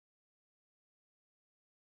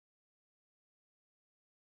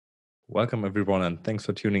Welcome, everyone, and thanks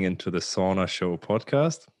for tuning into the Sauna Show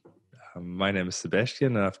Podcast. My name is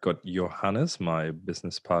Sebastian, and I've got Johanness, my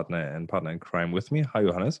business partner and partner in crime, with me. Hi,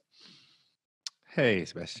 Johanness. Hey,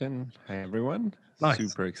 Sebastian. Hey, everyone. Nice.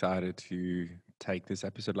 Super excited to take this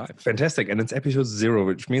episode live. Fantastic. And it's episode 0,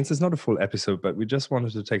 which means it's not a full episode, but we just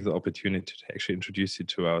wanted to take the opportunity to actually introduce you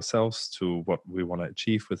to ourselves, to what we want to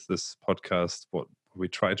achieve with this podcast, what we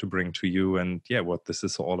try to bring to you, and what this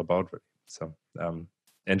is all about, really. So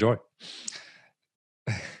enjoy.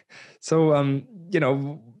 So,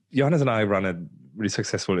 Johannes and I run a really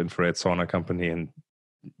successful infrared sauna company and,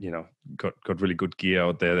 got really good gear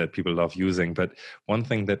out there that people love using. But one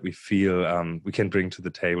thing that we feel we can bring to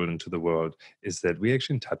the table and to the world is that we're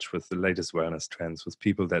actually in touch with the latest wellness trends, with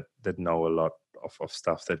people that know a lot of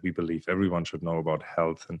stuff that we believe everyone should know about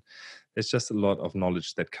health. And there's just a lot of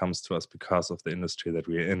knowledge that comes to us because of the industry that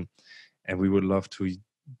we're in. And we would love to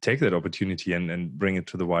take that opportunity and bring it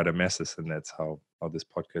to the wider masses. And that's how this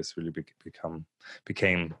podcast really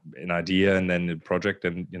became an idea, and then a project,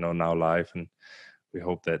 and now live. And we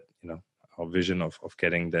hope that our vision of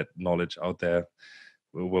getting that knowledge out there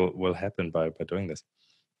will happen by doing this.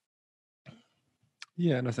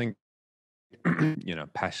 Yeah, and I think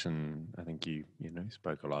passion. I think you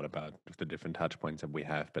spoke a lot about the different touch points that we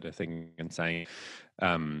have, but I think in saying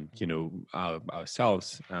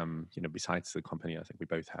ourselves, besides the company, I think we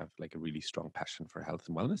both have like a really strong passion for health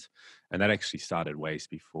and wellness, and that actually started ways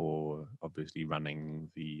before obviously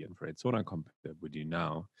running the infrared sauna company that we do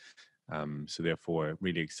now. So therefore,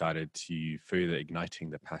 really excited to further igniting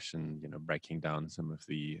the passion, breaking down some of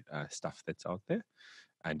the stuff that's out there,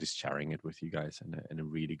 and just sharing it with you guys in a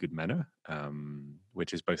really good manner,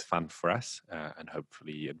 which is both fun for us and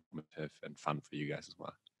hopefully informative and fun for you guys as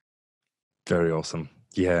well. Very awesome.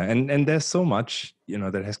 Yeah, and there's so much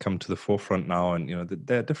that has come to the forefront now, and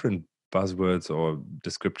there are different buzzwords or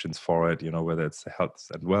descriptions for it. Whether it's the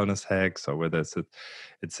health and wellness hacks, or whether it's the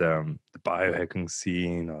biohacking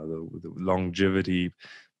scene, or the longevity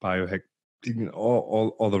biohack,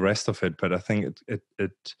 all the rest of it. But I think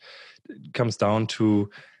it comes down to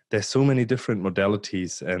there's so many different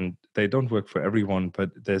modalities, and they don't work for everyone, but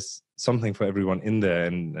there's something for everyone in there.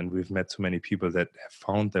 And we've met so many people that have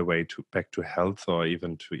found their way back to health, or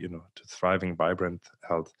even to to thriving, vibrant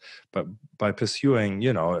health, but by pursuing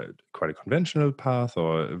quite a conventional path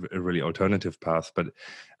or a really alternative path. But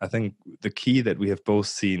I think the key that we have both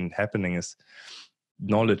seen happening is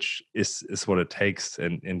knowledge is what it takes,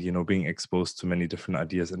 and being exposed to many different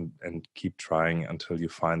ideas, and keep trying until you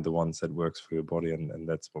find the ones that works for your body, and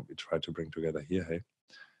that's what we try to bring together here. Hey.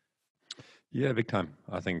 Yeah, big time.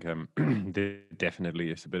 I think there definitely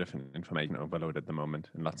is a bit of an information overload at the moment,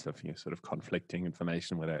 and lots of sort of conflicting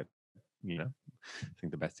information. Whether I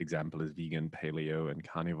think the best example is vegan, paleo, and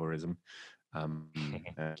carnivorism.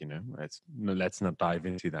 Let's not dive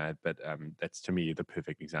into that, but that's to me the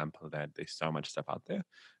perfect example that there's so much stuff out there,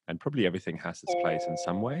 and probably everything has its place in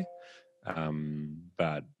some way.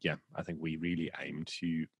 But yeah, I think we really aim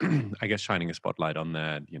to, I guess, shining a spotlight on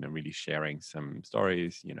that. Really sharing some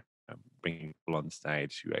stories. Bringing people on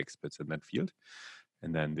stage who are experts in that field,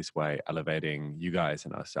 and then this way elevating you guys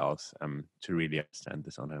and ourselves to really understand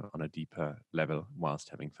this on a deeper level whilst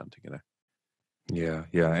having fun together. Yeah.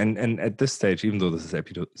 And at this stage, even though this is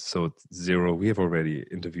episode 0, we have already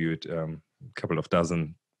interviewed a couple of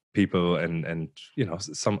dozen people, and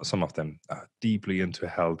some of them are deeply into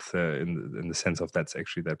health in the sense of that's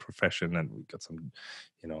actually their profession. And we got some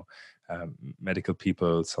medical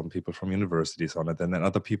people, some people from universities on it, and then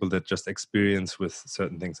other people that just experience with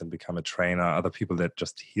certain things and become a trainer, other people that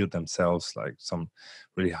just heal themselves, like some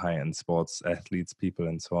really high-end sports athletes people,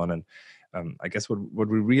 and so on. And I guess what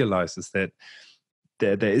we realize is that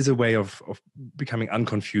there is a way of becoming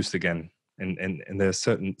unconfused again, and there are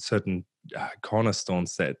certain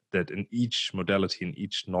cornerstones that in each modality, in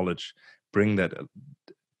each knowledge, bring that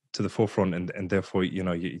to the forefront, and therefore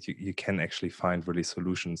you can actually find really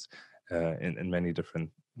solutions in many different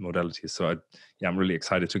modalities. So I'm really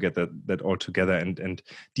excited to get that all together and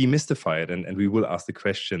demystify it, and we will ask the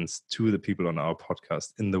questions to the people on our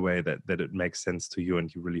podcast in the way that it makes sense to you,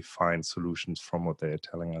 and you really find solutions from what they are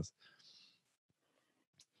telling us.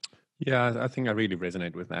 Yeah, I think I really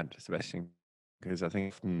resonate with that, Sebastian, because I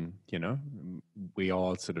think often, we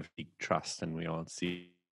all sort of seek trust, and we all seek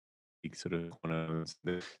sort of one of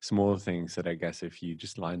the small things that I guess if you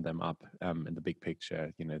just line them up in the big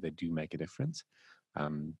picture, they do make a difference.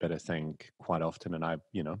 But I think quite often, and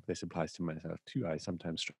this applies to myself too, I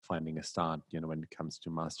sometimes finding a start, when it comes to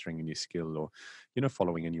mastering a new skill or,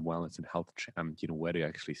 following a new wellness and health, where do you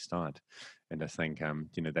actually start? And I think,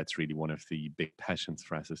 that's really one of the big passions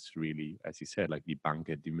for us is to really, as you said, like debunk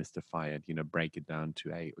it, demystify it, break it down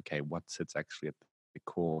to, hey, okay, what sits actually at the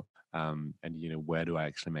core? And, where do I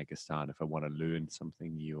actually make a start if I want to learn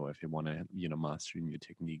something new or if I want to, master a new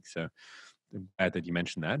technique? So, I'm glad that you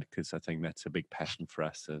mentioned that because I think that's a big passion for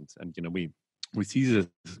us, and we see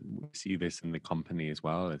this in the company as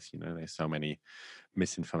well as there's so many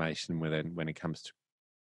misinformation when it comes to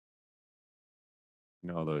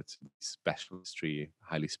although it's specialistry,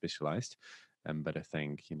 highly specialized, but I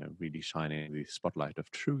think really shining the spotlight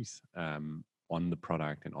of truth on the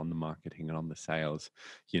product and on the marketing and on the sales,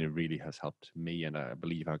 really has helped me and I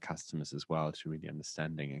believe our customers as well to really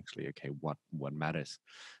understanding actually, okay, what matters.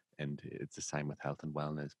 And it's the same with health and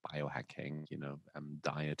wellness, biohacking,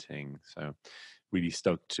 dieting. So really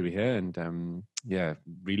stoked to be here and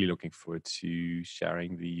really looking forward to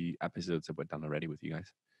sharing the episodes that we've done already with you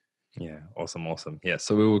guys. Yeah, awesome. Yeah,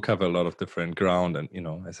 so we will cover a lot of different ground, and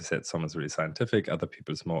as I said, some is really scientific. Other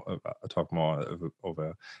people's more talk more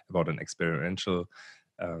over about an experiential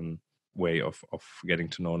way of getting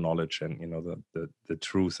to know knowledge, and the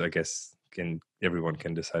truth. I guess everyone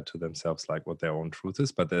can decide to themselves like what their own truth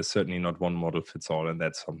is, but there's certainly not one model fits all, and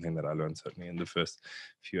that's something that I learned certainly in the first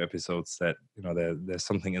few episodes that there's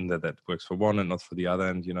something in there that works for one and not for the other,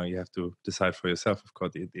 and you have to decide for yourself, of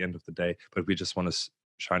course, at the end of the day. But we just want to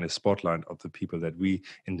shine a spotlight of the people that we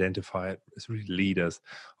identify as really leaders,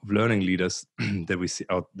 of learning leaders that we see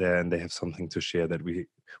out there, and they have something to share that we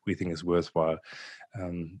think is worthwhile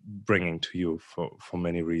bringing to you for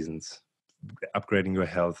many reasons. Upgrading your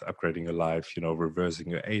health, upgrading your life, reversing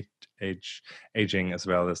your aging, as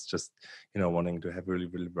well as just wanting to have really,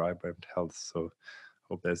 really vibrant health. So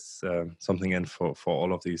hope there's something in for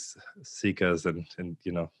all of these seekers and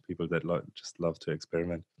people that just love to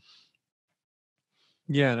experiment.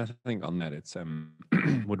 Yeah, and I think on that, it's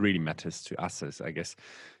what really matters to us is, I guess,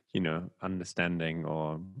 understanding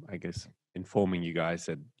or I guess informing you guys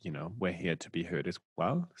that we're here to be heard as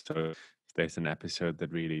well. So if there's an episode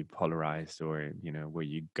that really polarized or where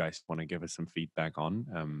you guys want to give us some feedback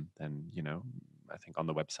on, then I think on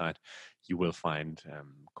the website you will find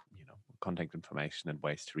contact information and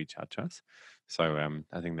ways to reach out to us. So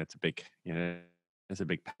I think that's a big it's a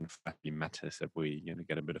big passion for it matters that we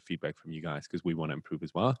get a bit of feedback from you guys because we want to improve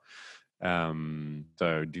as well.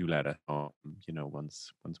 So do let us know,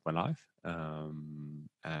 once we're live,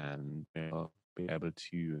 and we'll be able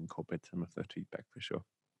to incorporate some of that feedback for sure.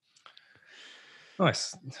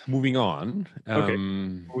 Nice. Moving on. Okay.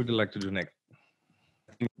 What would you like to do next?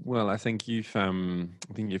 Well, I think you've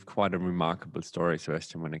quite a remarkable story,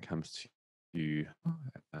 Sebastian, when it comes to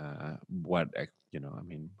what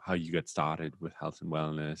how you got started with health and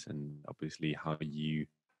wellness, and obviously how you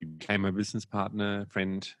became a business partner,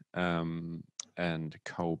 friend, and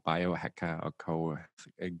co-biohacker or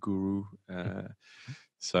co-guru.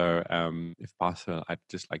 So, if possible, I'd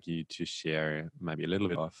just like you to share maybe a little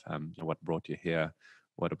bit of what brought you here,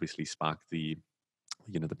 what obviously sparked the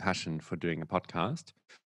the passion for doing a podcast.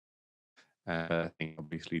 I think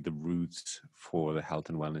obviously the roots for the health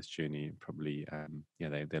and wellness journey probably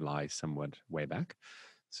they lie somewhat way back.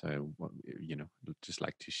 So just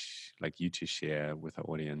like you to share with the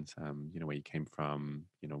audience where you came from,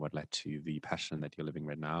 what led to the passion that you're living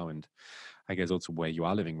right now, and I guess also where you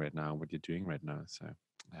are living right now, what you're doing right now. So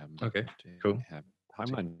okay, cool.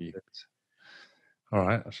 Timeline. All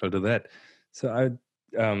right, I shall do that. So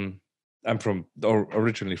I'm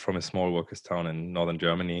originally from a small workers' town in northern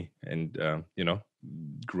Germany, and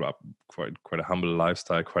grew up quite a humble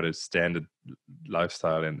lifestyle, quite a standard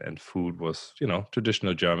lifestyle, and food was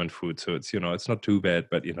traditional German food. So it's it's not too bad,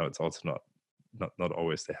 but it's also not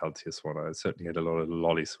always the healthiest one. I certainly had a lot of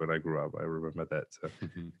lollies when I grew up. I remember that. So,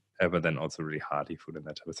 but then also really hearty food and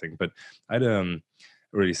that type of thing. But I had a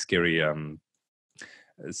really scary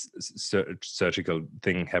surgical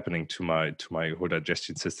thing happening to my whole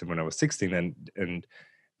digestion system when I was 16, and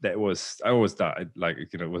I always died, like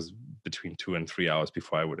it was between 2 and 3 hours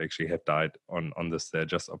before I would actually have died on this. They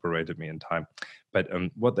just operated me in time. But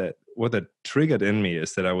what that triggered in me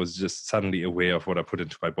is that I was just suddenly aware of what I put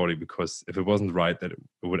into my body, because if it wasn't right, that it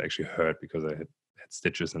would actually hurt, because I had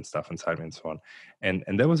stitches and stuff inside me and so on. And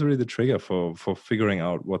that was really the trigger for figuring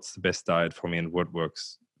out what's the best diet for me and what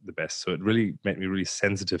works the best. So it really made me really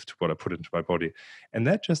sensitive to what I put into my body, and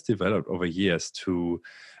that just developed over years to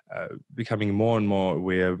becoming more and more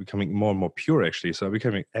aware, becoming more and more pure actually. So I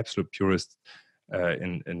became an absolute purist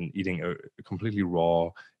in eating a completely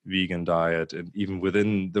raw vegan diet, and even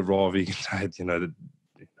within the raw vegan diet, is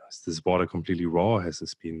this water completely raw? Has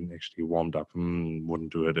this been actually warmed up?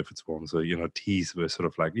 Wouldn't do it if it's warm. So, teas were sort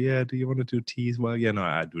of like, yeah, do you want to do teas? Well, yeah, no,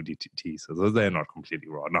 I do teas. So they're not completely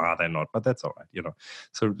raw. No, they're not, but that's all right,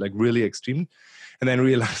 So like really extreme. And then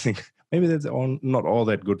realizing maybe that's not all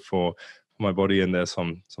that good for my body. And there's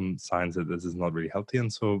some signs that this is not really healthy.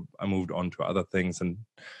 And so I moved on to other things. And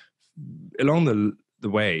along the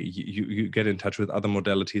way, you get in touch with other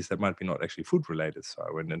modalities that might be not actually food related. So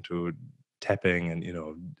I went into tapping and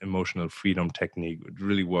emotional freedom technique. It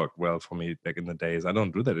really worked well for me back in the days. I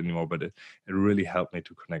don't do that anymore, but it really helped me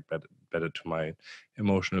to connect better to my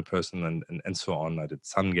emotional person and so on. I did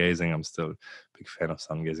sun gazing. I'm still a big fan of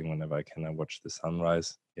sun gazing. Whenever I can, I watch the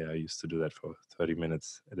sunrise. Yeah, I used to do that for 30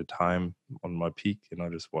 minutes at a time on my peak,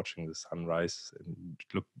 just watching the sunrise and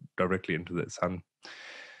look directly into the sun.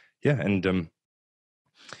 Yeah, and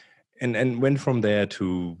went from there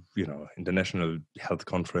to international health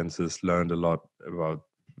conferences. Learned a lot about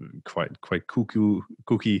quite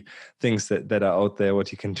kooky things that are out there,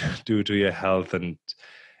 what you can do to your health, and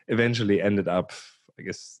eventually ended up, I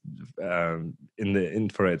guess, in the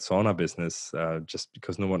infrared sauna business, just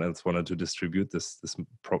because no one else wanted to distribute this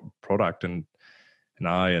product, and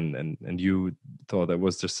I and you thought that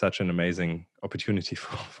was just such an amazing opportunity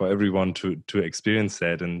for everyone to experience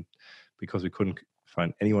that. And because we couldn't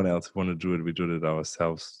find anyone else who wanted to do it, we did it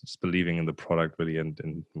ourselves, just believing in the product really,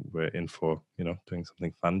 and we're in for doing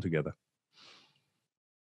something fun together.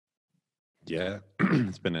 Yeah,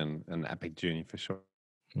 it's been an epic journey for sure.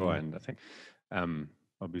 And I think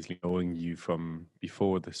obviously knowing you from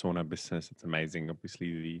before the sauna business, it's amazing.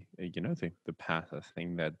 Obviously the path, I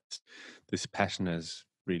think that this passion has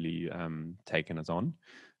really taken us on.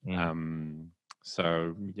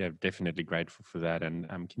 So yeah, definitely grateful for that. And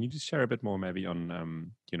can you just share a bit more maybe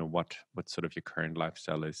on what sort of your current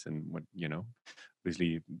lifestyle is, and what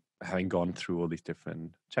obviously having gone through all these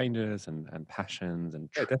different changes and passions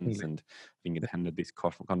and trends, and being attended these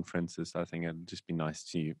conferences, I think it'd just be nice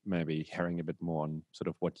to maybe hearing a bit more on sort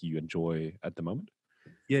of what you enjoy at the moment.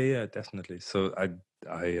 Yeah, definitely. So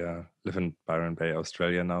I live in Byron Bay,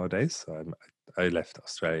 Australia nowadays. So I left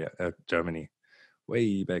Germany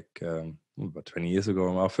way back about 20 years ago,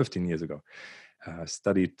 or 15 years ago.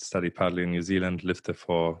 Studied partly in New Zealand, lived there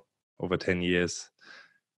for over 10 years.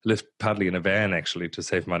 Lived partly in a van actually to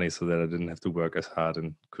save money, so that I didn't have to work as hard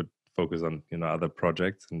and could focus on other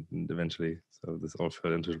projects. And eventually, so this all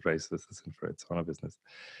fell into place with this infrared sauna business.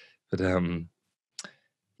 But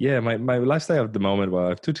yeah, my lifestyle at the moment, well, I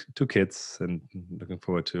have two kids, and looking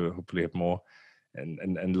forward to hopefully have more,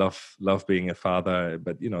 and love being a father.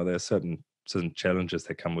 But there are certain challenges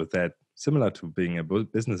that come with that. Similar to being a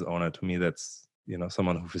business owner, to me, that's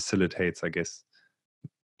someone who facilitates, I guess,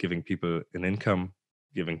 giving people an income,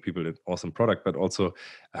 giving people an awesome product, but also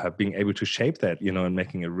being able to shape that, and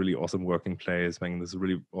making a really awesome working place, making this a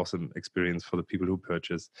really awesome experience for the people who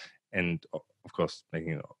purchase, and of course,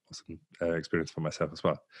 making an awesome experience for myself as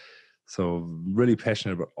well. So really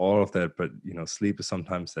passionate about all of that, but sleep is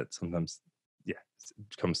sometimes it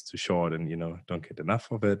comes too short, and don't get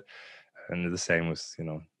enough of it. And the same with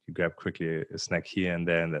you grab quickly a snack here and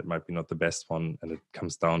there, and that might be not the best one, and it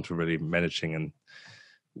comes down to really managing and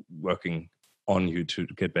working on you to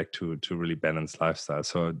get back to really balanced lifestyle.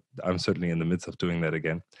 So I'm certainly in the midst of doing that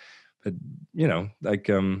again. But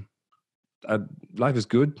life is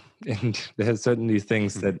good, and there's certainly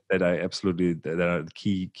things that I absolutely, that are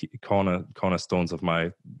key cornerstones of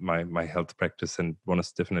my health practice. And one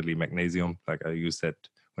is definitely magnesium. Like I use that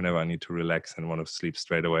whenever I need to relax and want to sleep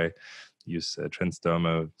straight away. Use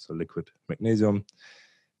transdermal, so liquid magnesium.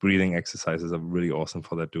 Breathing exercises are really awesome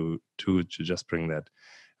for that to just bring that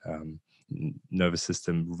nervous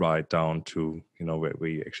system right down to where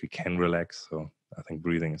you actually can relax. So I think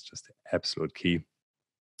breathing is just the absolute key.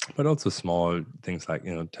 But also small things like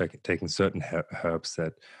taking certain herbs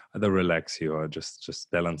that either relax you or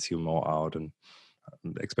just balance you more out, and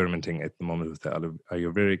experimenting at the moment with the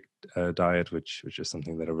Ayurvedic diet, which is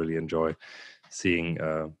something that I really enjoy. Seeing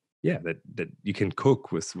that you can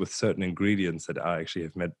cook with certain ingredients that actually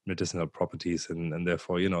have medicinal properties, and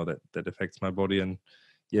therefore that affects my body in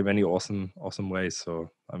many awesome ways. So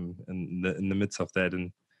I'm in the midst of that,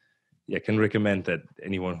 and can recommend that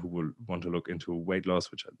anyone who will want to look into weight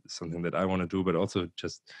loss, which is something that I want to do, but also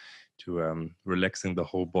just to relaxing the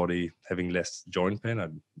whole body, having less joint pain. I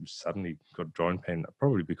suddenly got joint pain,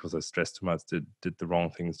 probably because I stressed too much, did the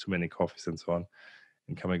wrong things, too many coffees and so on,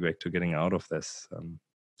 and coming back to getting out of this.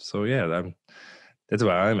 So that's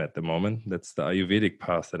where I'm at the moment. That's the Ayurvedic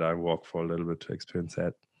path that I walk for a little bit to experience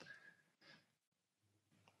that.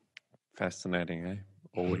 Fascinating, eh?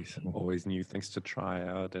 Always new things to try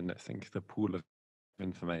out, and I think the pool of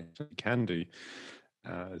information you can do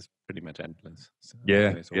is pretty much endless. So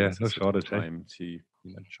Yeah, there's yeah, always a no certain shortage, eh? time to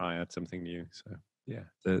try out something new. So yeah.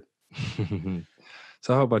 That-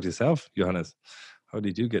 So how about yourself, Johannes? How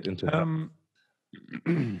did you get into health? Um,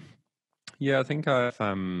 yeah, I think I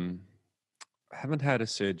haven't had a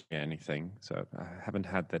surgery or anything, so I haven't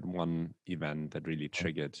had that one event that really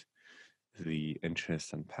triggered the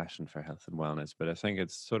interest and passion for health and wellness. But I think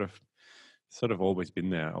it's sort of always been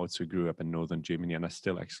there. I also grew up in northern Germany, and I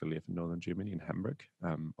still actually live in northern Germany in Hamburg.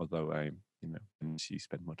 Although I, and she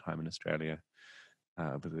spent more time in Australia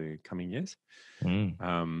over the coming years. Mm.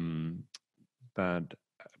 Um, but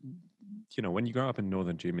when you grow up in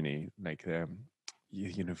northern Germany, like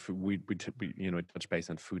we touch base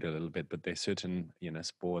on food a little bit, but there's certain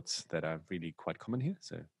sports that are really quite common here.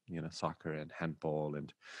 So soccer and handball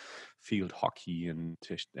and field hockey and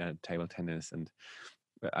table tennis, and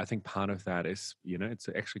I think part of that is it's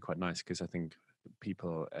actually quite nice because I think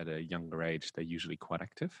people at a younger age they're usually quite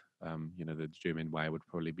active. The German way would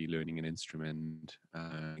probably be learning an instrument,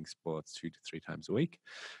 sports 2 to 3 times a week,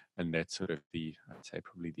 and that's sort of I'd say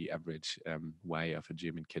probably the average way of a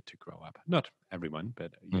German kid to grow up. Not everyone,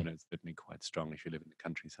 but it's certainly quite strong if you live in the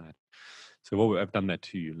countryside. So I've done that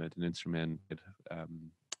too. Learned an instrument, did,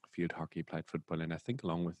 field hockey, played football, and I think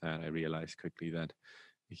along with that, I realized quickly that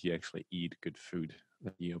if you actually eat good food,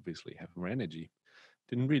 then you obviously have more energy.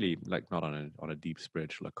 Didn't really not on a deep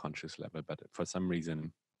spiritual or conscious level, but for some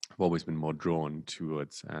reason, I've always been more drawn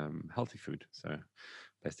towards healthy food. So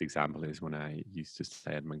best example is when I used to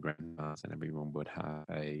stay at my grandma's, and everyone would have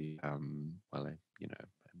a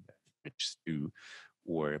rich stew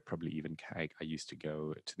or probably even cake. I used to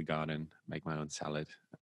go to the garden, make my own salad,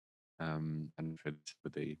 and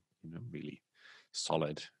with a really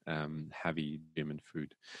solid, heavy German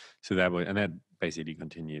food. So that basically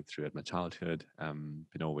continued throughout my childhood.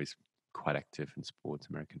 Been always quite active in sports,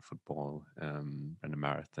 American football, ran a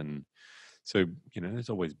marathon. So there's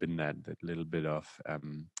always been that little bit of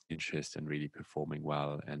interest in really performing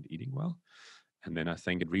well and eating well. And then I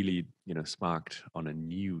think it really, sparked on a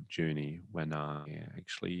new journey when I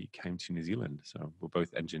actually came to New Zealand. So we're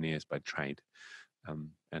both engineers by trade.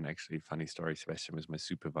 And actually, funny story, Sebastian was my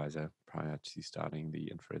supervisor prior to starting the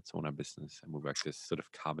infrared sauna business. And we worked as sort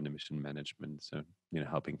of carbon emission management. So,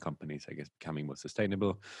 helping companies, I guess, becoming more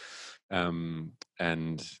sustainable. And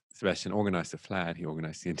Sebastian organized the flat, he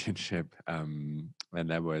organized the internship. And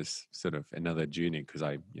that was sort of another journey because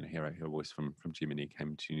I was from Germany,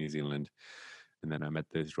 came to New Zealand. And then I met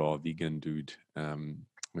this raw vegan dude who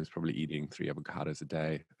was probably eating 3 avocados a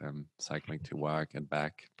day, cycling to work and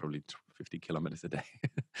back, probably 50 kilometers a day.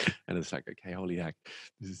 And it's like, okay, holy heck,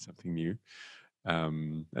 this is something new.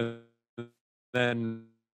 And then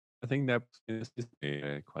I think that is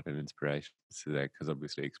quite an inspiration to that because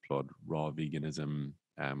obviously explored raw veganism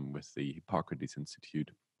with the Hippocrates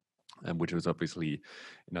Institute, which was obviously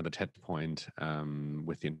another touch point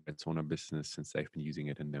with the infrared sauna business since they've been using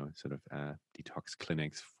it in their sort of detox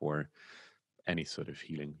clinics for any sort of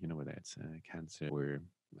healing, whether it's cancer or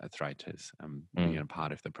arthritis.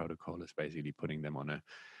 Part of the protocol is basically putting them on a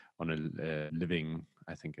living,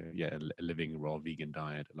 I think, a living raw vegan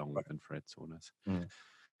diet along with infrared saunas.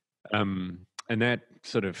 And that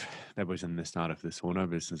was in the start of the sauna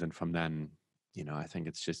business, and from then, I think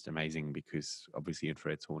it's just amazing because obviously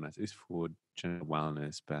infrared saunas is for general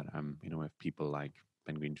wellness, but we have people like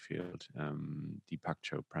Ben Greenfield, Deepak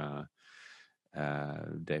Chopra,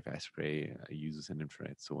 Dave Asprey uses an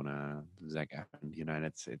infrared sauna, Zach Efron, and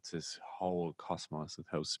it's this whole cosmos, this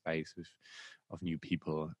whole space of new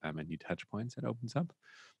people and new touch points that opens up.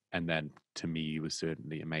 And that to me was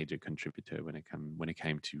certainly a major contributor when it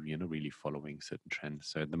came to really following certain trends.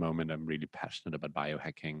 So at the moment I'm really passionate about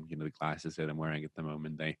biohacking. The glasses that I'm wearing at the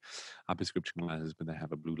moment, they are prescription glasses, but they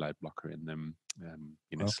have a blue light blocker in them.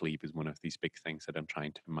 Sleep is one of these big things that I'm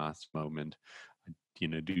trying to master at the moment.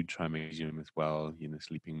 I do try magnesium as well,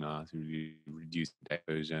 sleeping masks, really reduce the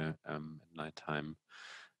exposure at nighttime.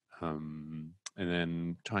 And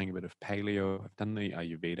then trying a bit of paleo. I've done the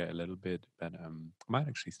Ayurveda a little bit, but I might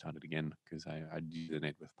actually start it again because I use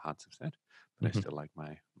it with parts of that. But I still like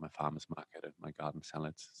my farmer's market and my garden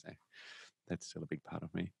salads. So that's still a big part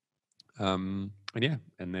of me. And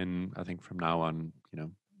then I think from now on,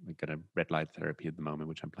 I got a red light therapy at the moment,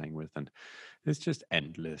 which I'm playing with, and it's just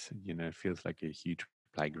endless. It feels like a huge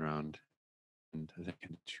playground. And I think you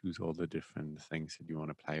can choose all the different things that you want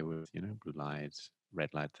to play with, blue lights,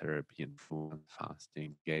 red light therapy, and food,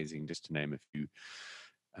 fasting, gazing, just to name a few.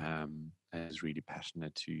 I was really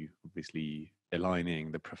passionate to obviously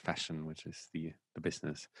aligning the profession, which is the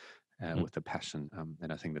business, with the passion.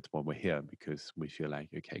 And I think that's why we're here, because we feel like,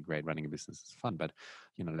 okay, great, running a business is fun, but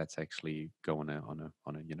let's actually go on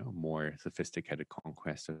a more sophisticated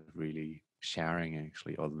conquest of really sharing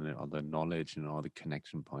actually all the knowledge and all the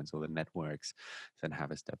connection points, all the networks that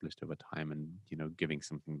have established over time, and giving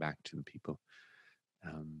something back to the people.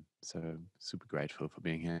 So super grateful for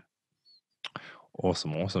being here.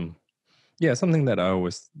 Awesome. Yeah, something that I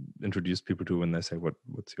always introduce people to when they say,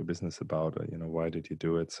 "What's your business about?" Or, why did you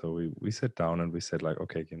do it? So we sat down and we said, like,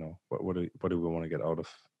 okay, what do we want to get out of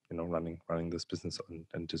running this business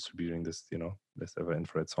and distributing this best ever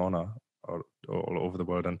infrared sauna all over the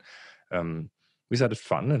world. And we said it's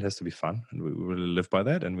fun. It has to be fun, and we really live by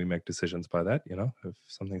that, and we make decisions by that. If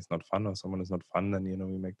something's not fun or someone is not fun, then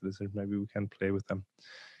we make the decision. Maybe we can play with them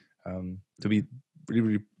to be really,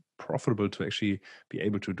 really profitable, to actually be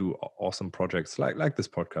able to do awesome projects like this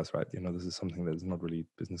podcast, right? This is something that is not really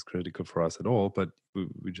business critical for us at all, but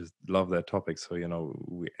we just love that topic. So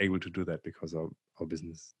we're able to do that because our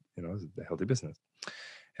business is a healthy business,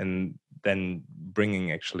 and then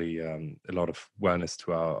bringing actually a lot of wellness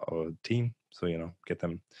to our team. So get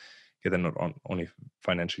them not only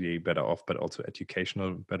financially better off, but also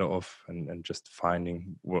educational better off, and just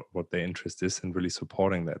finding what their interest is and really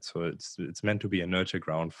supporting that. So it's meant to be a nurture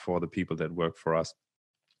ground for the people that work for us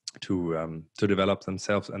to develop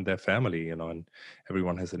themselves and their family, and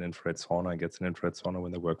everyone has an infrared sauna, gets an infrared sauna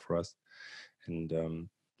when they work for us, and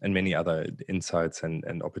many other insights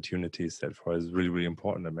and opportunities that for us is really, really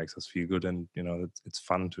important. That makes us feel good, and it's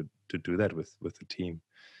fun to do that with the team.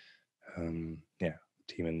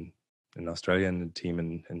 Team in Australia and the team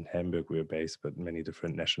in Hamburg we're based, but many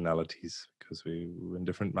different nationalities because we're in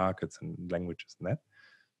different markets and languages and that.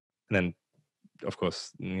 And then, of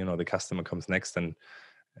course, the customer comes next, and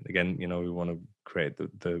again, we want to create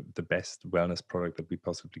the best wellness product that we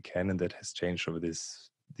possibly can, and that has changed over the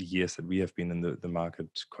years that we have been in the market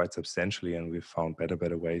quite substantially, and we've found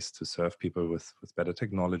better ways to serve people with better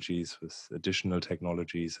technologies, with additional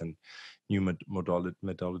technologies and new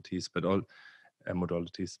modalities, but all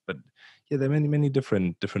modalities. But yeah, there are many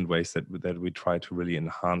different ways that we try to really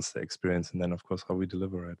enhance the experience, and then of course how we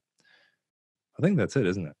deliver it. I think that's it,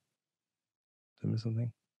 isn't it? Did I miss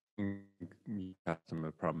something?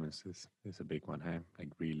 Customer promise is a big one, hey? Like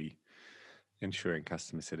really ensuring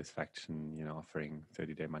customer satisfaction, offering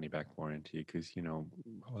 30-day money back warranty, because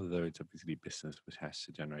although it's obviously business which has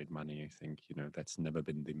to generate money, I think that's never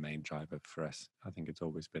been the main driver for us. I think it's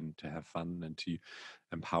always been to have fun and to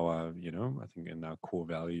empower. I think in our core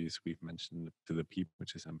values we've mentioned to the people,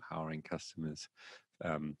 which is empowering customers,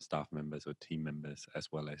 staff members or team members,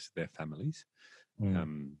 as well as their families.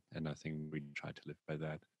 And I think we try to live by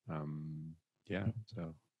that.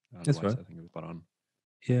 So that's right. I think it's spot on.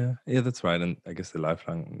 Yeah, that's right. And I guess the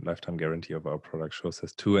lifetime guarantee of our product shows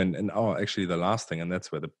us too. And actually the last thing, and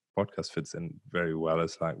that's where the podcast fits in very well,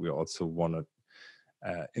 is like we also want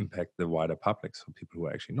to impact the wider public. So people who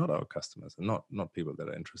are actually not our customers and not people that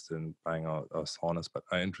are interested in buying our saunas, but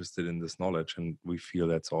are interested in this knowledge. And we feel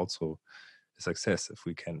that's also a success if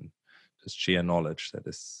we can just share knowledge that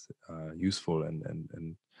is useful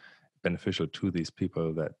and beneficial to these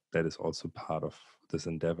people. That is also part of this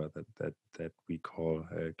endeavor that we call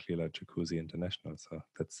Clearlight Jacuzzi International. So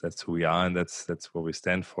that's who we are, and that's what we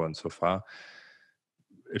stand for. And so far,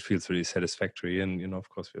 it feels really satisfactory. And of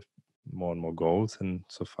course, we have more and more goals, and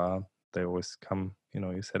so far they always come.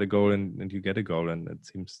 You set a goal and you get a goal, and it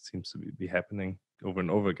seems to be happening over and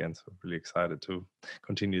over again. So really excited to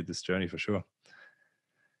continue this journey for sure.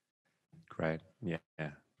 Great.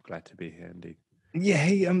 Yeah. Glad to be here indeed. Yeah.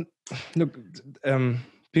 Hey, look,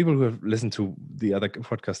 people who have listened to the other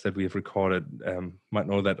podcasts that we have recorded might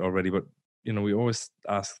know that already, but we always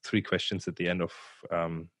ask 3 questions at the end of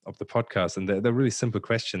the podcast, and they're really simple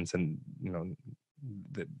questions. And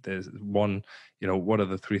there's one, what are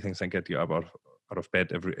the 3 things that get you up out of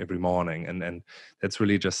bed every morning, and that's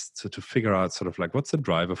really just to figure out sort of like what's the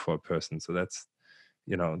driver for a person. So that's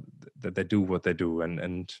that they do what they do,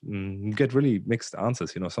 and get really mixed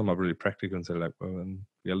answers. Some are really practical and say like, well, in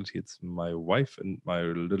reality it's my wife and my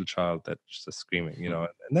little child that's just screaming, and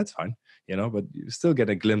that's fine, but you still get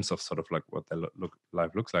a glimpse of sort of like what their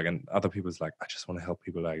life looks like. And other people's like, I just want to help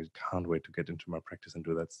people, I can't wait to get into my practice and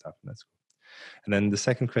do that stuff, and that's cool. And then the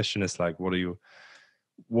second question is like, what are you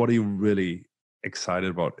really excited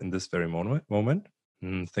about in this very moment?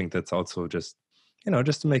 I think that's also just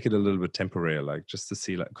just to make it a little bit temporary, like just to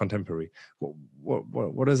see like contemporary.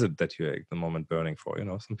 What is it that you're at the moment burning for?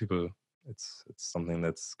 Some people it's something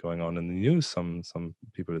that's going on in the news. Some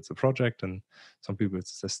people it's a project, and some people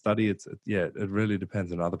it's a study. It really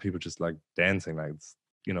depends. And other people just like dancing, like it's,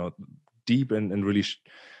 deep and really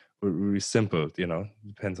really simple,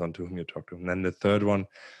 depends on to whom you talk to. And then the third one,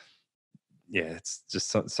 it's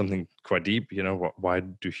just something quite deep, why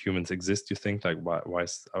do humans exist, you think? Like, why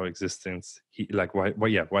is our existence,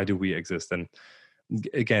 why do we exist? And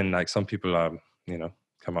again, like, some people are,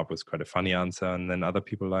 come up with quite a funny answer, and then other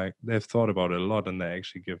people, like, they've thought about it a lot and they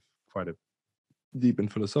actually give quite a deep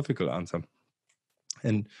and philosophical answer.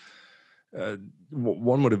 And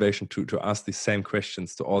one motivation to ask these same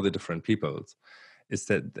questions to all the different peoples is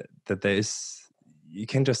that there is, you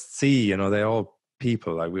can just see, they're all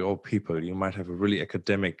people, like, we're all people. You might have a really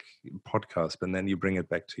academic podcast, but then you bring it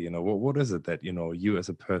back to, what is it that, you as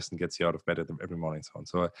a person gets you out of bed every morning, so on.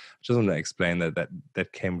 So I just want to explain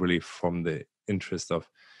that came really from the interest of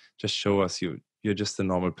just show us you're just a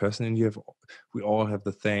normal person, and we all have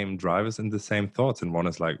the same drivers and the same thoughts. And one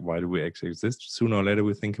is like, why do we actually exist? Sooner or later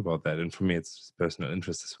we think about that. And for me, it's personal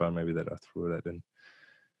interest as well, maybe, that I threw that in.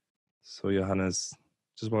 So Johanness,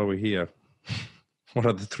 just while we're here, what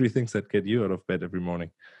are the 3 things that get you out of bed every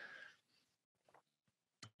morning?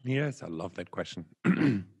 Yes, I love that question.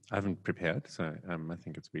 I haven't prepared, so I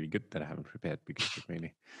think it's really good that I haven't prepared, because it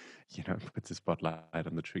really, puts a spotlight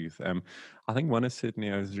on the truth. I think one is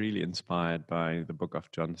certainly, I was really inspired by the book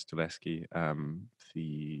of John Streletsky, I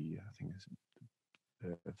think it's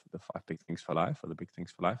the 5 Big Things for Life, or the Big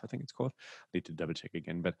Things for Life, I think it's called. I need to double check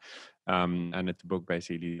again, but and it's a book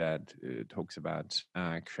basically that talks about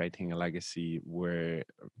creating a legacy where,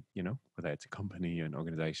 whether it's a company, an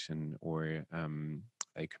organization, or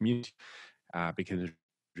a community, because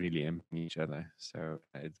really impacting each other. So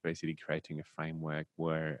it's basically creating a framework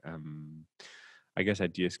where I guess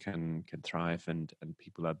ideas can thrive, and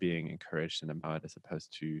people are being encouraged and empowered, as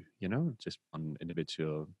opposed to, just one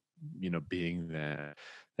individual, being there.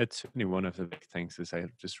 That's certainly one of the big things, is I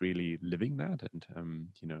just really living that, and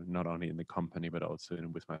not only in the company, but also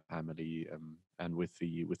with my family, and with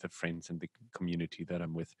the friends and the community that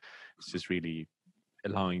I'm with. It's just really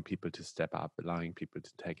allowing people to step up, allowing people to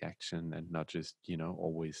take action, and not just,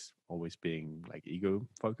 always being like ego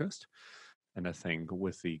focused. And I think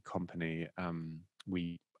with the company,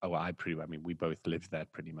 we both live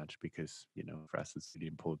that pretty much, because, for us, it's really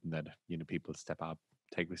important that, people step up,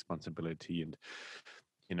 take responsibility, and,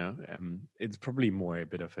 it's probably more a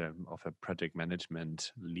bit of a project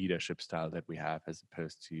management leadership style that we have, as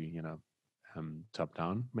opposed to,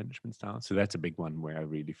 top-down management style. So that's a big one where I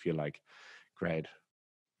really feel like, great,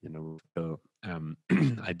 so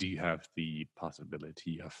I do have the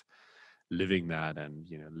possibility of living that, and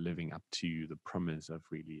living up to the promise of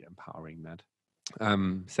really empowering that.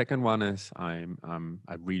 Second one is, I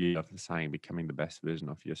really love the saying, becoming the best version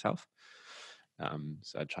of yourself.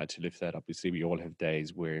 So I try to live that. Obviously, we all have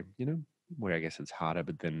days where where I guess it's harder,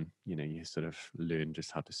 but then you sort of learn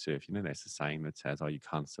just how to surf. There's a saying that says, "Oh, you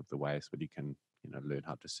can't stop the waves, but you can learn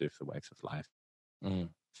how to surf the waves of life."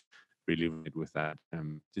 Really with that,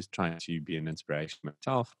 just trying to be an inspiration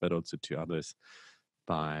myself, but also to others,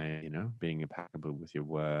 by being impeccable with your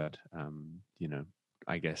word.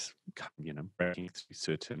 I guess breaking through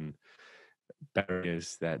certain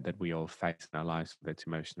barriers that we all face in our lives, whether it's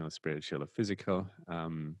emotional, spiritual, or physical.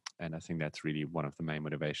 And I think that's really one of the main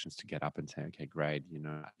motivations to get up and say, okay, great,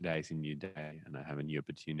 today's a new day, and I have a new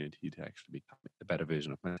opportunity to actually become a better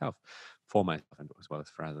version of myself, for myself, and as well as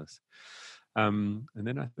for others. And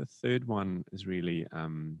then the third one is really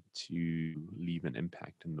to leave an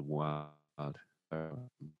impact in the world. So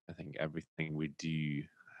I think everything we do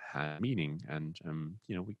has meaning, and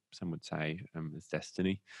some would say it's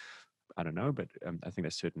destiny. I don't know, but I think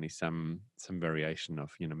there's certainly some variation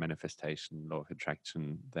of manifestation, law of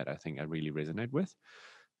attraction, that I think I really resonate with.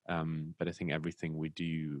 But I think everything we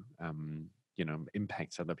do,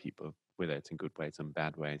 impacts other people, whether it's in good ways or in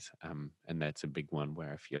bad ways. And that's a big one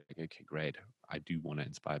where I feel like, okay, great, I do want to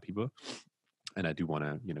inspire people, and I do want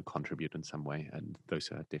to contribute in some way. And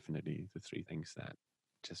those are definitely the 3 things that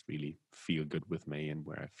just really feel good with me, and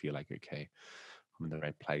where I feel like, okay, I'm in the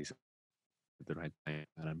right place at the right time,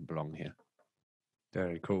 and I belong here.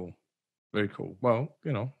 Very cool. Very cool. Well,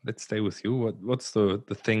 let's stay with you. What's the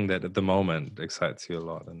thing that at the moment excites you a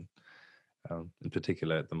lot, and in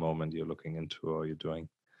particular at the moment you're looking into or you're doing?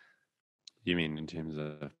 You mean in terms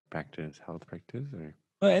of practice, health practice,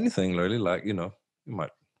 or anything really? Like, you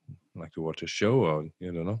might like to watch a show, or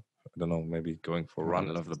I don't know, maybe going for a run.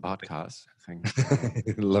 I love the podcast. I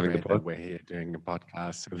think loving the that podcast. we're here doing a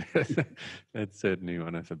podcast, so that's certainly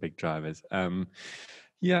one of the big drivers.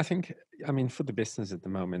 Yeah, I think, for the business at the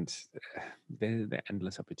moment, there are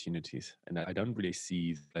endless opportunities, and I don't really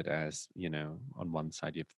see that as, on one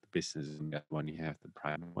side you have the business, and the other one you have the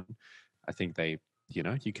private one. I think they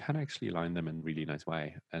you can actually align them in a really nice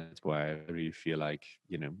way. And that's why I really feel like,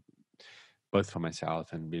 both for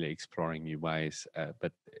myself and really exploring new ways.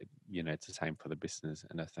 But, it's the same for the business.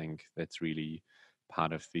 And I think that's really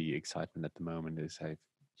part of the excitement at the moment is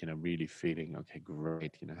really feeling, okay,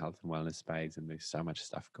 great, health and wellness space. And there's so much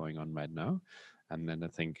stuff going on right now. And then I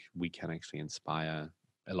think we can actually inspire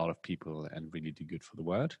a lot of people and really do good for the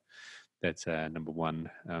world. That's number one.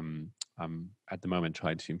 I'm at the moment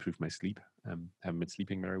trying to improve my sleep. Haven't been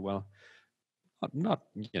sleeping very well. Not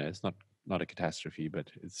it's not a catastrophe,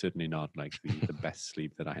 but it's certainly not like the best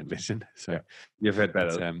sleep that I envisioned. So Yeah. You've had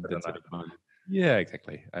better. that's sort of fun. Yeah,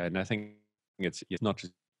 exactly. And I think it's not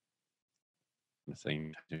just the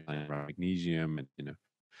thing around magnesium and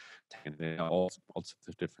taking all sorts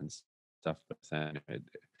of different stuff, but then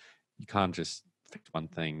you can't just fix one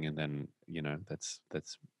thing and then that's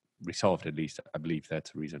resolved. At least I believe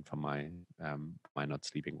that's a reason for my not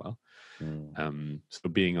sleeping well. So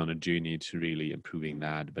being on a journey to really improving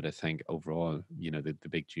that, but I think overall, the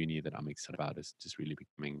big journey that I'm excited about is just really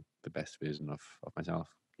becoming the best version of myself,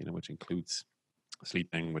 which includes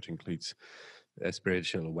sleeping, which includes a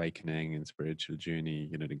spiritual awakening and spiritual journey.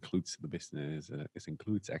 It includes the business, it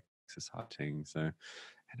includes exercising. So,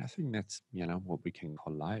 and I think that's what we can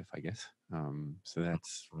call life, I guess. So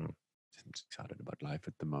that's. I'm excited about life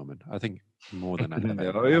at the moment. I think more than I've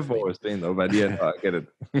ever. No, you've always been though, but yeah, no, I get it.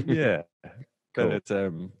 Yeah, Cool.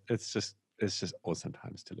 but it's just awesome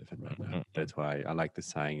times to live in right now. That's why I like the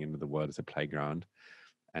saying, the world is a playground,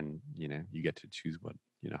 and you get to choose what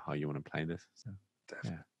how you want to play this. So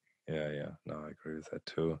Definitely. Yeah. No, I agree with that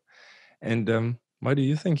too. And why do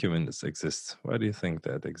you think humans exist? Why do you think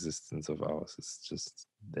that existence of ours is just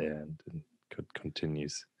there and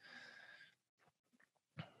continues?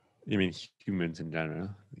 You mean humans in general?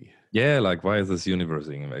 Yeah, like why does this universe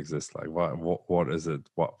even exist? Like what is it?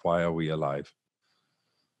 Why are we alive?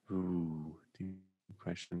 Ooh, deep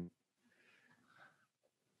question.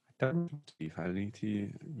 I don't believe I need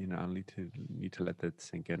to, I need to let that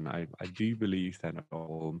sink in. I do believe that we're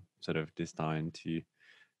all sort of destined to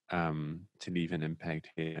leave an impact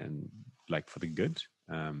here and like for the good,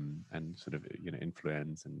 and sort of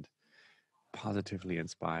influence and positively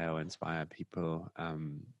inspire people.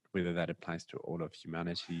 Whether that applies to all of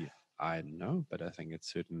humanity, I don't know, but I think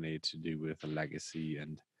it's certainly to do with a legacy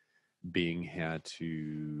and being here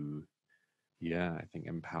to, I think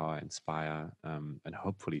empower, inspire, and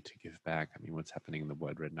hopefully to give back. I mean, what's happening in the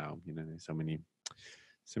world right now? There's so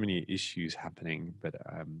many issues happening, but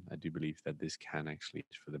I do believe that this can actually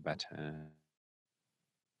be for the better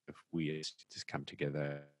if we just come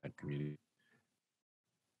together and community.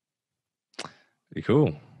 Pretty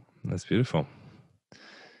cool. That's beautiful.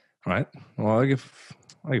 All right. Well, I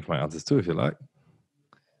give my answers too if you like.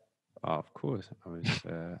 Oh, of course,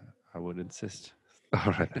 I would insist.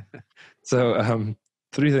 All right. So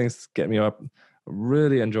 3 things get me up.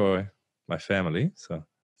 Really enjoy my family. So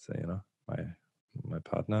my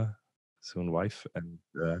partner, soon wife, and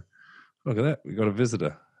look at that. We got a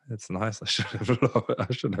visitor. It's nice. I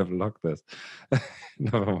should have locked this.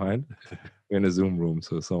 Never mind. We're in a Zoom room,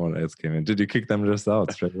 so someone else came in. Did you kick them just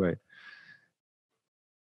out straight away?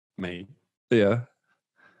 Me? Yeah.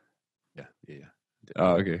 Yeah.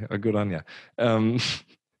 Oh, okay. Good on you.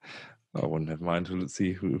 I wouldn't have mind to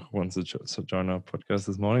see who wants to join our podcast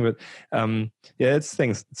this morning, but it's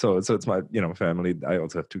things. So it's my family. I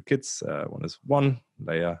also have 2 kids. One is 1,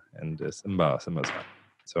 Leia, and Simba's 1.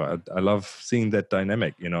 So I love seeing that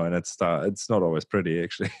dynamic, and it's not always pretty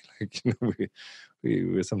actually. Like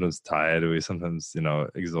we're sometimes tired, or we're sometimes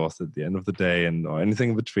exhausted at the end of the day, or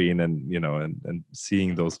anything in between, and and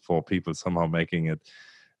seeing those 4 people somehow making it.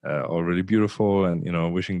 All really beautiful,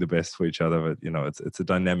 and wishing the best for each other. But it's a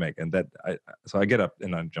dynamic, and that I get up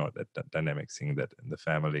and I enjoy that dynamic, seeing that in the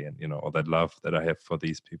family, and all that love that I have for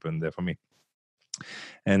these people and there for me.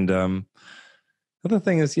 And other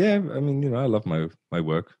thing is, I mean, I love my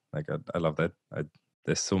work. Like I love that.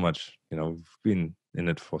 There's so much. We've been in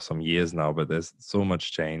it for some years now, but there's so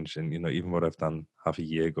much change, and even what I've done half a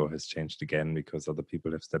year ago has changed again because other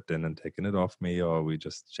people have stepped in and taken it off me, or we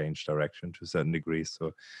just changed direction to a certain degree.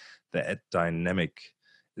 So that dynamic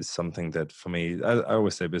is something that for me, I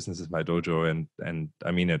always say business is my dojo, and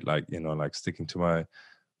I mean it like like sticking to my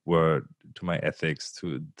word, to my ethics,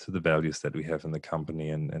 to the values that we have in the company,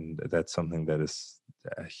 and that's something that is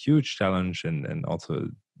a huge challenge, and also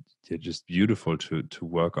just beautiful to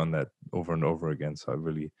work on that over and over again. So I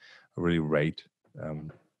really rate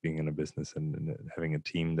being in a business and having a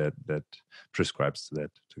team that prescribes to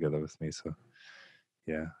that together with me. So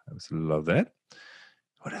I absolutely love that.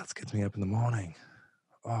 What else gets me up in the morning?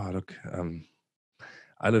 Oh, look,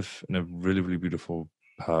 I live in a really, really beautiful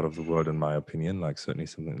part of the world, in my opinion. Like certainly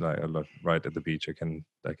something like I love right at the beach. I can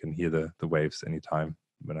hear the waves anytime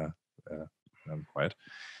when I'm quiet,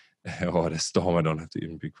 or at a storm. I don't have to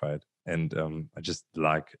even be quiet, and I just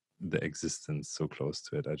like the existence so close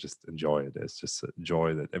to it. I just enjoy it. It's just a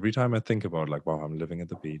joy that every time I think about like, wow, I'm living at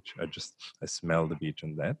the beach. I smell the beach,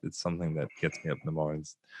 and that it's something that gets me up in the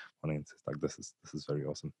mornings. It's like this is very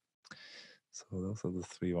awesome. So those are the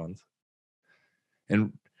three ones.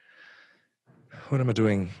 And what am I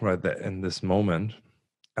doing right there in this moment?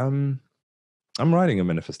 I'm writing a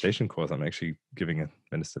manifestation course. I'm actually giving a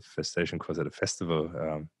manifestation course at a festival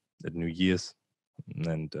at New Year's,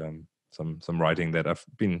 and some writing that I've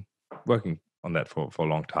been working on that for a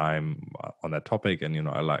long time on that topic. And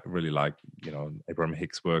I really like Abraham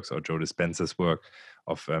Hicks' works or Joe Dispenza's work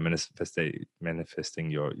of manifesting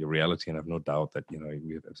your reality. And I have no doubt that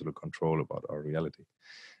we have absolute control about our reality.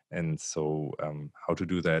 And so how to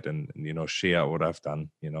do that and share what I've done,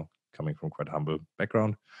 coming from quite humble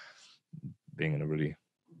background, being in a really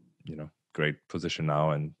great position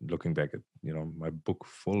now, and looking back at my book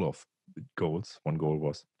full of goals. One goal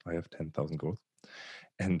was I have 10,000 goals,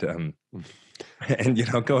 and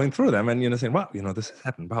and going through them and saying, wow, this has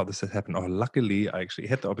happened, wow, this has happened, or luckily I actually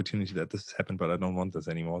had the opportunity that this has happened, but I don't want this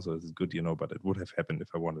anymore, so this is good, but it would have happened if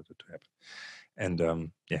I wanted it to happen. And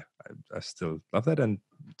I still love that, and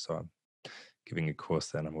so I'm giving a course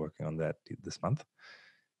there, and I'm working on that this month.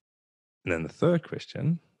 And then the third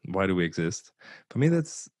question, why do we exist? For me,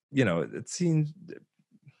 that's it seems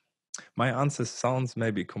my answer sounds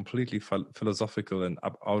maybe completely philosophical and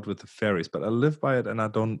out with the fairies, but I live by it, and I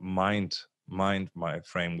don't mind my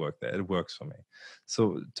framework there. It works for me.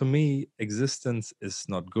 So to me, existence is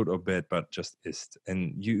not good or bad, but just is.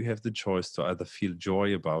 And you have the choice to either feel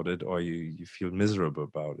joy about it or you feel miserable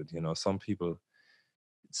about it. Some people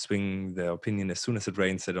swing their opinion as soon as it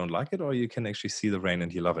rains, they don't like it, or you can actually see the rain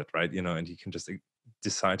and you love it, right? And you can just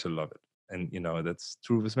decide to love it. And that's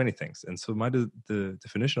true with many things. And so the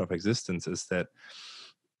definition of existence is that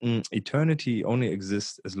eternity only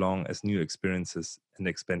exists as long as new experiences and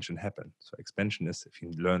expansion happen. So expansion is if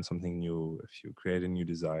you learn something new, if you create a new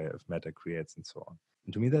desire, if matter creates, and so on.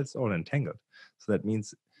 And to me, that's all entangled. So that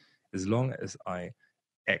means as long as I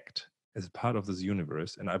act as part of this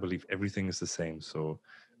universe, and I believe everything is the same. So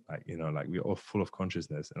like we're all full of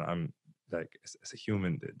consciousness, and I'm like as a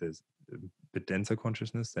human, there's a bit denser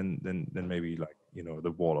consciousness than maybe like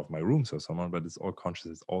the wall of my room, so someone, but it's all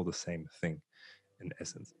consciousness, all the same thing in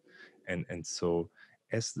essence. And so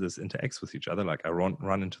as this interacts with each other, like I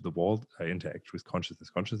run into the wall, I interact with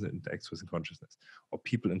consciousness interacts with consciousness, or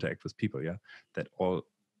people interact with people, that all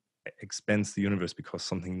expands the universe because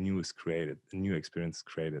something new is created, a new experience is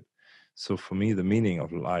created. So for me, the meaning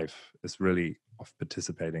of life is really of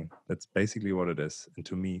participating. That's basically what it is. And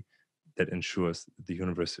to me, that ensures the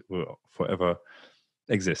universe will forever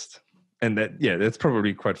exist. And that's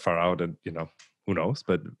probably quite far out, and who knows,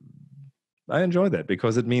 but I enjoy that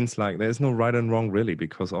because it means like there's no right and wrong really,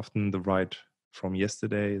 because often the right from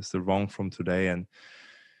yesterday is the wrong from today. And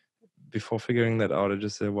before figuring that out, I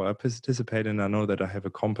just say, well, I participate, and I know that I have a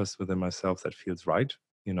compass within myself that feels right,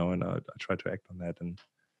 and I try to act on that. And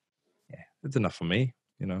it's enough for me,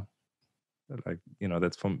 like,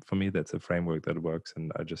 that's for me, that's a framework that works.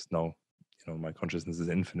 And I just know, my consciousness is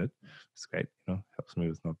infinite. It's great, helps me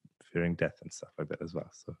with not fearing death and stuff like that as well.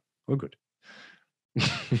 So we're good.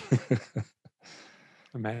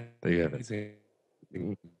 Amazing. There you have it.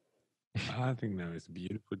 I think that was a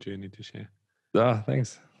beautiful journey to share.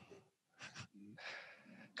 Thanks.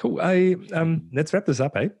 Cool. Let's wrap this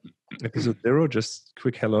up, eh? Episode 0, just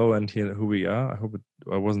quick hello and hear who we are. I hope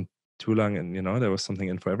I wasn't too long, and there was something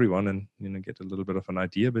in for everyone, and get a little bit of an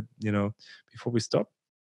idea. But before we stop,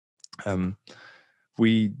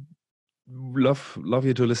 we love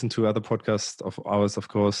you to listen to other podcasts of ours, of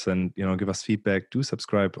course, and give us feedback. Do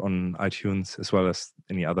subscribe on iTunes as well as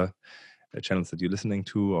any other channels that you're listening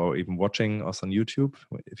to or even watching us on YouTube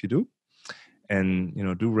if you do. And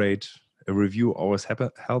do rate. A review always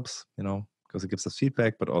helps, because it gives us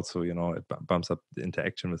feedback, but also it bumps up the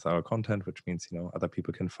interaction with our content, which means other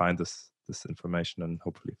people can find this information and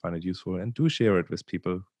hopefully find it useful. And do share it with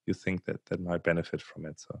people you think that might benefit from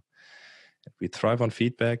it. So we thrive on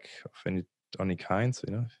feedback of any kind. So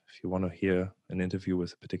if you want to hear an interview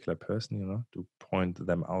with a particular person, do point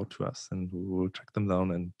them out to us, and we will track them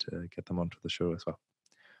down and get them onto the show as well.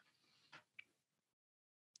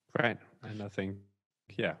 Right. And I think,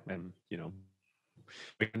 and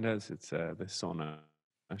it's the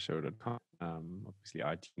saunashow.com, obviously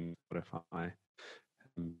iTunes, Spotify. I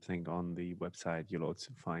think on the website you'll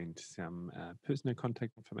also find some personal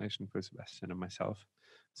contact information for Sebastian and myself.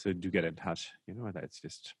 So do get in touch. That's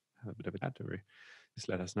just a bit of a chat, or just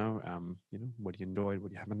let us know, what you enjoyed,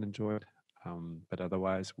 what you haven't enjoyed. But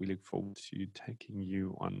otherwise, we look forward to taking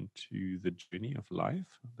you on to the journey of life,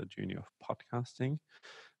 the journey of podcasting,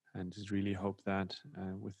 and just really hope that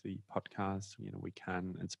with the podcast, we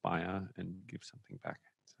can inspire and give something back.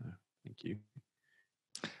 So thank you.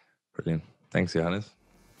 Brilliant. Thanks, Johanness.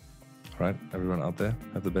 All right, everyone out there,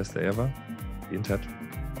 have the best day ever. Be in touch.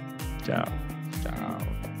 Ciao. Ciao.